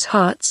courageous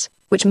hearts,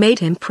 which made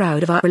him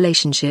proud of our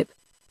relationship.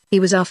 He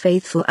was our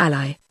faithful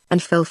ally,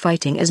 and fell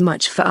fighting as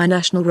much for our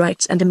national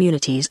rights and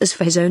immunities as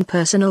for his own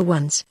personal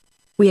ones.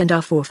 We and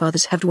our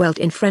forefathers have dwelt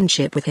in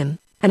friendship with him,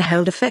 and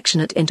held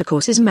affectionate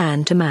intercourses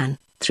man to man,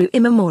 through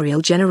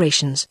immemorial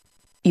generations.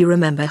 You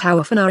remember how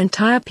often our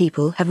entire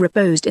people have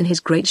reposed in his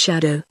great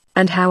shadow,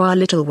 and how our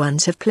little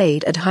ones have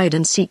played at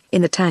hide-and-seek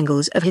in the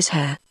tangles of his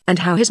hair, and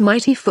how his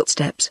mighty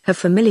footsteps have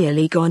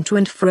familiarly gone to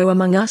and fro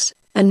among us,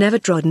 and never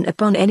trodden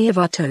upon any of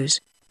our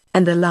toes.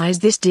 And there lies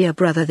this dear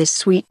brother, this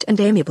sweet and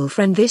amiable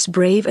friend, this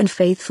brave and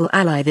faithful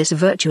ally, this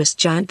virtuous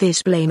giant,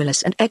 this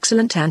blameless and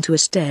excellent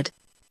Antuas dead.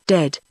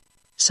 Dead.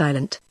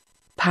 Silent.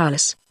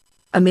 Powerless.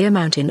 A mere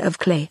mountain of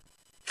clay.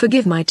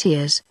 Forgive my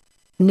tears.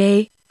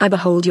 Nay, I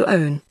behold your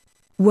own.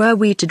 Were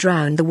we to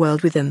drown the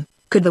world with them,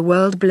 could the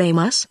world blame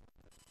us?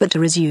 But to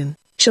resume,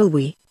 shall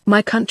we,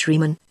 my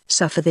countrymen,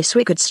 suffer this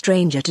wicked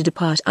stranger to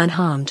depart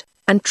unharmed,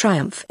 and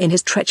triumph in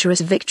his treacherous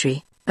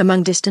victory,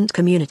 among distant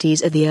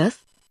communities of the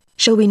earth?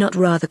 Shall we not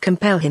rather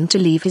compel him to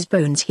leave his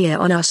bones here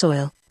on our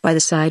soil, by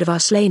the side of our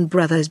slain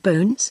brother's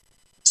bones?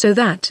 So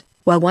that,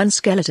 while one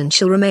skeleton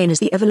shall remain as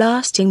the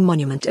everlasting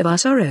monument of our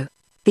sorrow,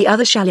 the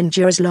other shall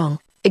endure as long,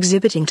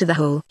 exhibiting to the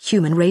whole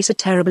human race a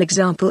terrible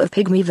example of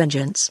pygmy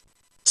vengeance.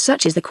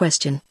 Such is the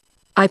question.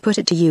 I put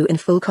it to you in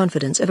full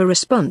confidence of a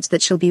response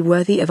that shall be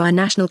worthy of our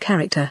national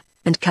character,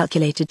 and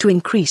calculated to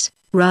increase,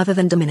 rather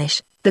than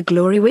diminish, the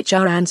glory which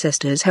our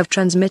ancestors have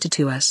transmitted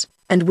to us,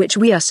 and which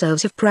we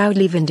ourselves have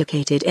proudly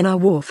vindicated in our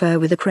warfare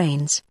with the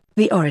cranes.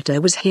 The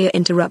orator was here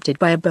interrupted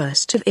by a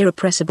burst of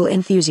irrepressible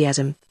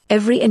enthusiasm,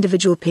 every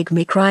individual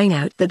pygmy crying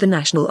out that the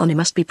national honor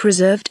must be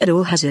preserved at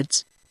all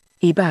hazards.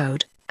 He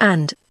bowed,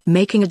 and,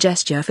 making a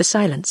gesture for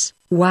silence,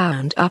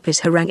 wound up his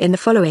harangue in the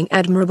following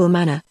admirable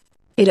manner.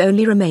 It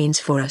only remains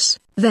for us,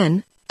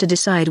 then, to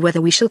decide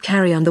whether we shall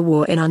carry on the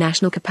war in our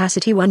national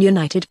capacity, one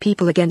united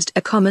people against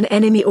a common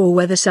enemy, or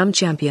whether some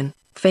champion,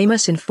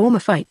 famous in former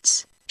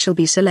fights, shall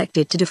be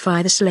selected to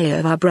defy the slayer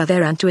of our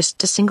brother Antuas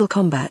to single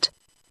combat.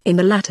 In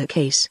the latter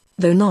case,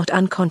 though not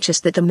unconscious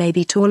that there may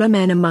be taller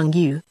men among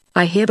you,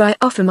 I hereby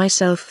offer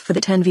myself for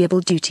that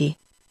enviable duty.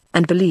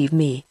 And believe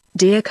me,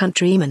 dear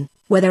countrymen,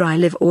 whether I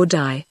live or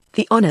die,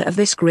 the honor of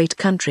this great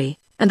country,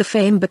 and the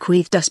fame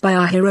bequeathed us by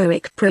our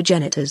heroic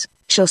progenitors,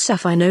 shall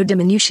suffer no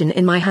diminution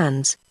in my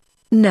hands.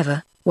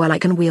 Never, while I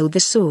can wield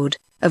this sword,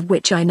 of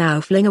which I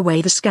now fling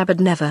away the scabbard,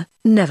 never,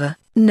 never,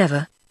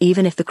 never,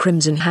 even if the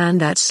crimson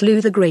hand that slew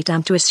the great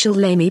Antuas shall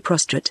lay me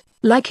prostrate,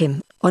 like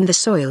him, on the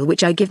soil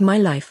which I give my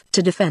life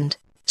to defend.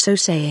 So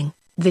saying,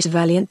 this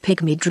valiant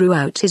pygmy drew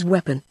out his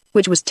weapon,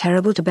 which was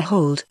terrible to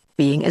behold,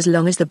 being as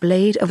long as the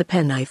blade of a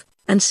penknife,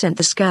 and sent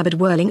the scabbard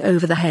whirling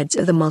over the heads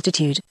of the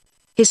multitude.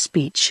 His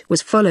speech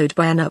was followed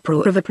by an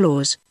uproar of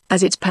applause,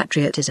 as its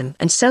patriotism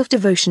and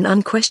self-devotion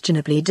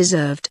unquestionably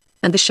deserved,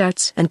 and the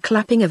shouts and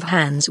clapping of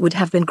hands would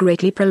have been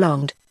greatly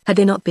prolonged, had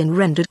they not been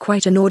rendered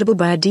quite inaudible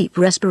by a deep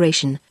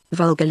respiration,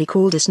 vulgarly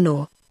called a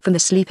snore, from the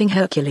sleeping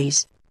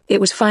Hercules.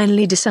 It was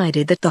finally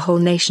decided that the whole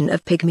nation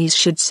of pygmies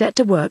should set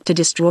to work to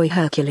destroy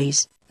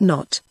Hercules,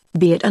 not,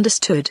 be it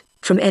understood,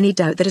 from any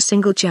doubt that a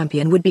single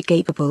champion would be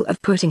capable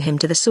of putting him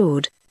to the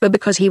sword, but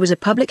because he was a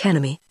public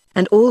enemy,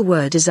 and all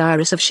were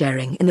desirous of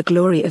sharing in the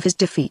glory of his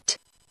defeat.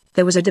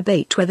 There was a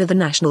debate whether the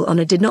national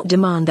honor did not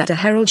demand that a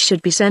herald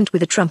should be sent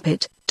with a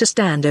trumpet, to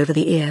stand over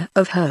the ear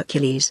of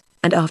Hercules,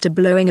 and after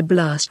blowing a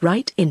blast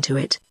right into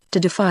it, to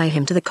defy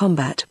him to the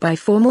combat by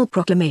formal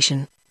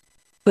proclamation.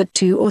 But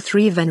 2 or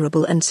 3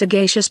 venerable and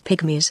sagacious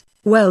pygmies,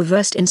 well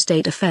versed in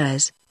state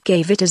affairs,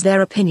 gave it as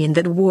their opinion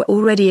that war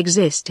already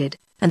existed,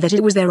 and that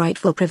it was their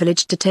rightful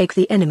privilege to take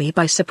the enemy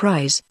by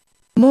surprise.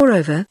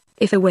 Moreover,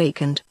 if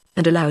awakened,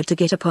 and allowed to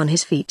get upon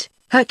his feet,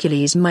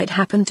 Hercules might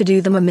happen to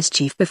do them a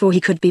mischief before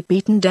he could be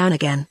beaten down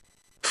again.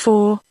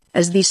 For,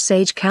 as these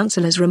sage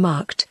counselors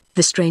remarked,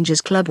 the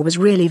stranger's club was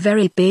really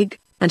very big,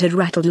 and had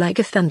rattled like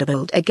a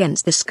thunderbolt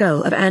against the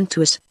skull of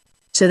Antaeus.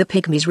 So the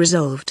pygmies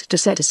resolved to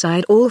set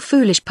aside all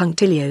foolish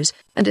punctilios,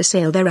 and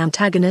assail their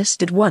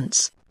antagonist at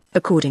once.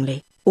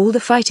 Accordingly, all the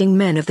fighting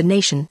men of the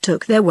nation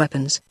took their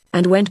weapons,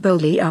 and went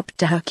boldly up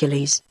to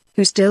Hercules,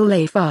 who still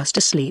lay fast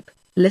asleep,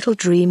 little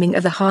dreaming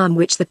of the harm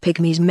which the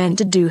pygmies meant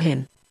to do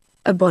him.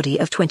 A body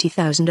of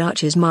 20,000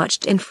 archers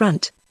marched in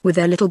front, with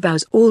their little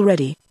bows all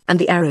ready, and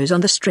the arrows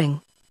on the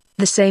string.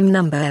 The same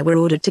number were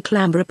ordered to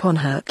clamber upon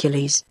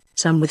Hercules,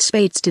 some with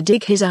spades to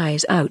dig his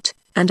eyes out,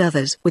 and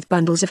others with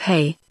bundles of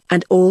hay,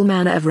 and all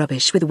manner of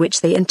rubbish with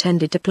which they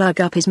intended to plug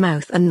up his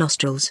mouth and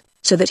nostrils,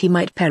 so that he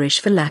might perish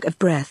for lack of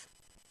breath.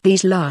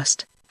 These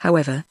last,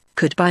 however,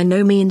 could by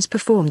no means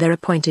perform their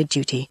appointed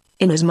duty,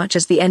 inasmuch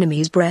as the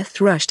enemy's breath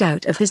rushed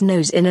out of his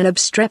nose in an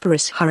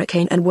obstreperous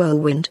hurricane and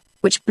whirlwind,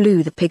 which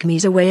blew the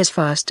pygmies away as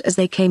fast as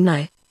they came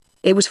nigh.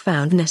 It was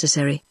found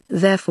necessary,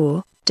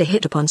 therefore, to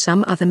hit upon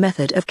some other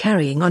method of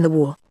carrying on the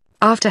war.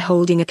 After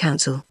holding a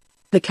council,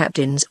 the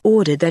captains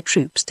ordered their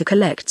troops to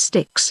collect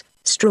sticks,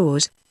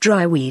 straws,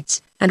 dry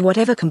weeds, and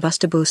whatever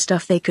combustible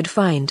stuff they could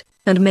find,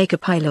 and make a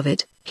pile of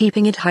it,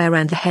 heaping it high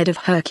around the head of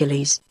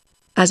Hercules.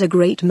 As a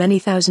great many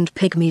thousand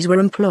pygmies were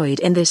employed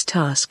in this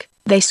task,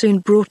 they soon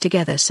brought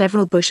together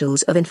several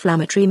bushels of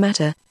inflammatory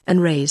matter,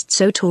 and raised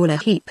so tall a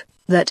heap,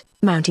 that,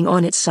 mounting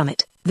on its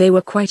summit, they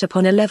were quite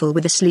upon a level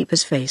with the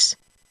sleeper's face.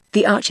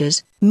 The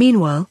archers,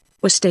 meanwhile,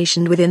 were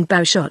stationed within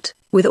bowshot,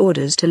 with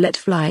orders to let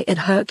fly at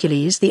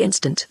Hercules the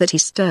instant that he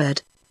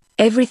stirred.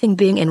 Everything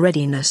being in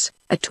readiness,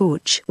 a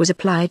torch was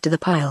applied to the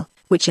pile,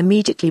 which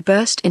immediately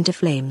burst into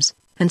flames,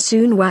 and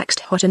soon waxed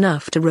hot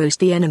enough to roast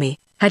the enemy,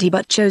 had he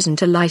but chosen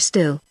to lie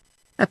still.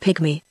 A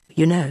pygmy,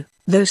 you know,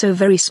 though so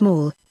very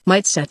small,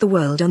 might set the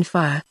world on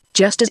fire,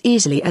 just as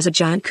easily as a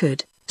giant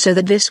could, so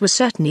that this was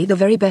certainly the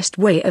very best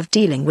way of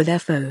dealing with their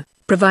foe,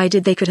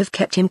 provided they could have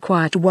kept him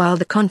quiet while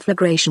the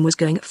conflagration was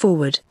going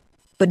forward.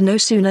 But no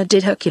sooner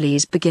did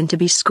Hercules begin to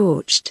be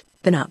scorched,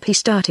 than up he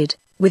started,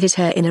 with his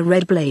hair in a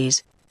red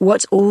blaze.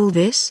 "What's all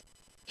this?"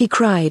 he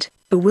cried,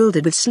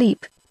 bewildered with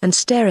sleep, and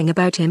staring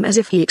about him as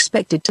if he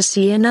expected to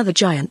see another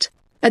giant.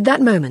 At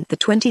that moment the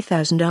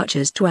 20,000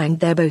 archers twanged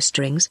their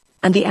bowstrings,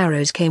 and the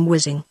arrows came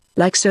whizzing,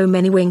 like so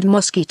many winged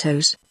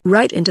mosquitoes,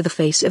 right into the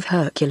face of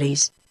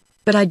Hercules.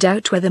 But I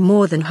doubt whether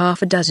more than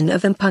half a dozen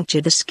of them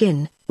punctured the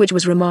skin, which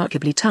was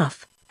remarkably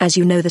tough, as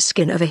you know the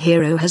skin of a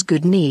hero has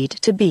good need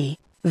to be.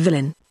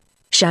 "Villain!"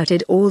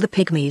 shouted all the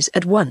pygmies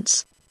at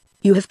once.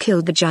 "You have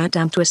killed the giant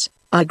Antaeus,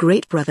 our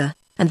great brother,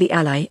 and the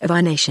ally of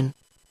our nation.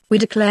 We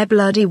declare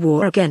bloody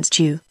war against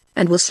you,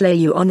 and will slay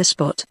you on the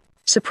spot."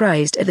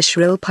 Surprised at the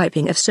shrill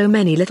piping of so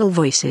many little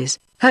voices,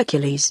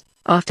 Hercules,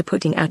 after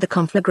putting out the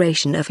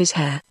conflagration of his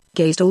hair,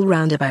 gazed all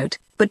round about,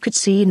 but could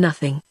see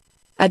nothing.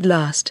 At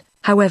last,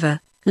 however,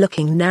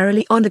 looking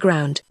narrowly on the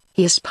ground,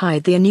 he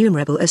espied the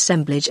innumerable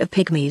assemblage of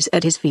pygmies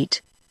at his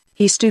feet.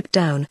 He stooped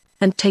down,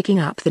 and taking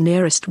up the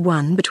nearest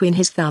one between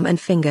his thumb and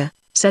finger,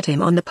 set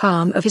him on the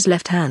palm of his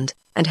left hand,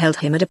 and held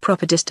him at a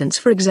proper distance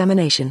for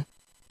examination.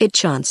 It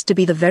chanced to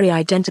be the very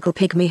identical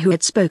pygmy who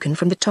had spoken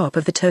from the top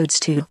of the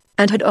toadstool,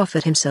 and had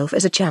offered himself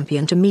as a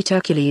champion to meet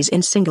Hercules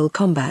in single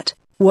combat.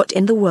 "What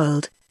in the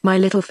world, my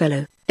little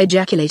fellow,"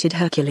 ejaculated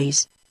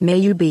Hercules, "may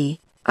you be?"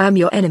 "I am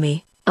your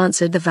enemy,"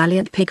 answered the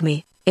valiant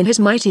pygmy, in his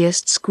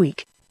mightiest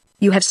squeak.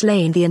 "You have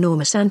slain the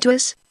enormous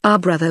Antaeus, our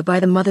brother by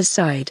the mother's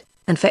side,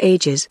 and for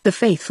ages the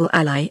faithful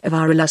ally of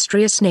our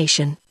illustrious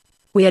nation.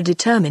 We are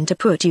determined to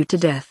put you to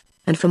death,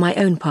 and for my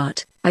own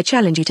part, I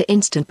challenge you to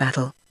instant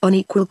battle, on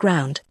equal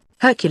ground."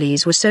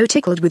 Hercules was so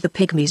tickled with the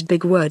pygmy's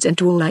big words and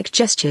warlike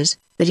gestures,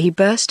 that he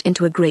burst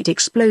into a great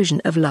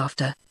explosion of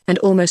laughter, and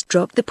almost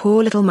dropped the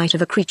poor little mite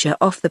of a creature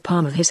off the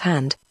palm of his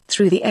hand,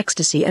 through the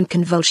ecstasy and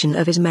convulsion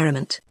of his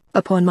merriment.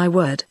 "Upon my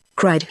word,"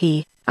 cried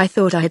he, "I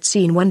thought I had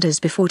seen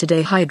wonders before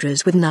today,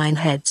 hydras with 9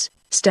 heads,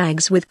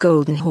 stags with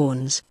golden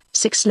horns,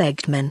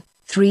 6-legged men,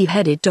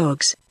 3-headed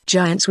dogs,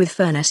 giants with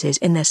furnaces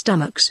in their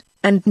stomachs,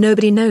 and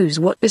nobody knows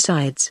what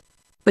besides.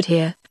 But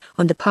here,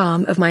 on the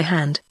palm of my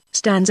hand,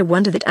 stands a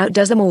wonder that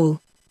outdoes them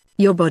all.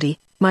 Your body,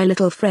 my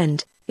little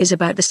friend, is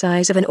about the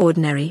size of an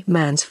ordinary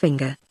man's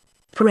finger.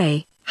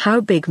 Pray, how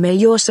big may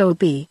your soul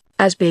be?"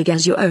 "As big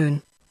as your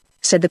own,"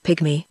 said the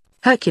pygmy.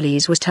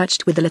 Hercules was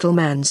touched with the little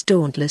man's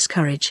dauntless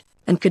courage,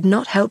 and could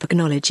not help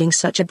acknowledging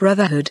such a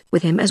brotherhood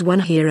with him as one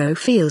hero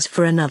feels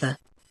for another.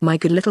 "My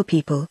good little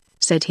people,"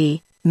 said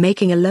he,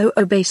 making a low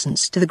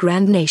obeisance to the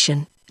grand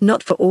nation,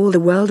 Not for all the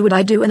world would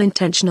I do an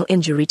intentional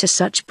injury to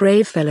such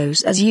brave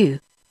fellows as you.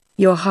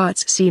 Your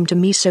hearts seem to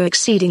me so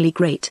exceedingly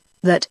great,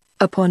 that,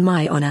 upon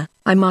my honor,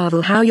 I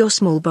marvel how your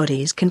small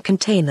bodies can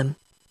contain them.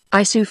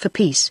 I sue for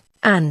peace,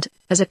 and,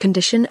 as a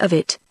condition of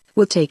it,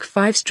 will take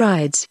 5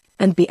 strides,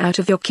 and be out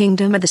of your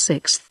kingdom at the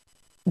 6th.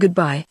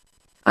 Goodbye.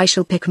 I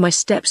shall pick my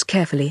steps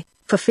carefully,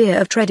 for fear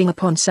of treading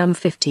upon some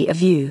 50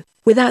 of you,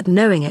 without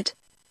knowing it.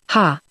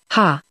 Ha,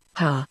 ha,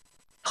 ha.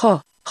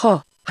 Ho,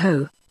 ho,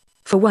 ho.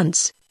 For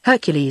once,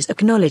 Hercules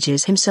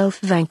acknowledges himself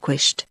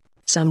vanquished.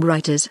 Some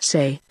writers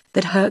say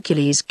that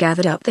Hercules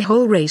gathered up the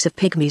whole race of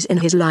Pygmies in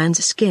his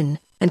lion's skin,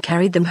 and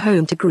carried them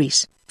home to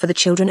Greece, for the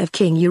children of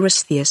King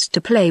Eurystheus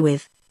to play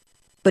with.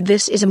 But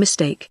this is a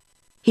mistake.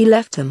 He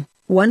left them,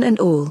 one and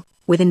all,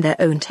 within their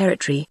own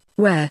territory,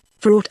 where,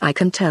 for aught I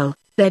can tell,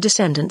 their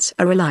descendants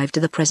are alive to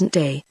the present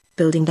day,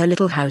 building their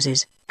little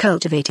houses,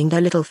 cultivating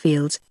their little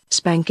fields,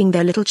 spanking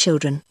their little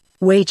children,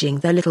 waging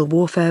their little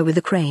warfare with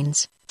the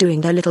cranes,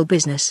 doing their little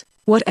business,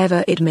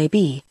 whatever it may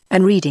be,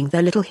 and reading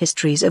their little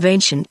histories of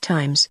ancient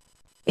times.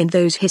 In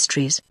those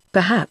histories,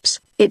 perhaps,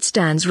 it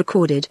stands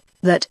recorded,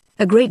 that,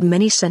 a great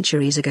many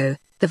centuries ago,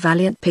 the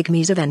valiant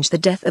Pygmies avenged the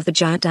death of the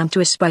giant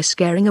Antuus by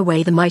scaring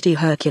away the mighty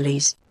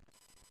Hercules.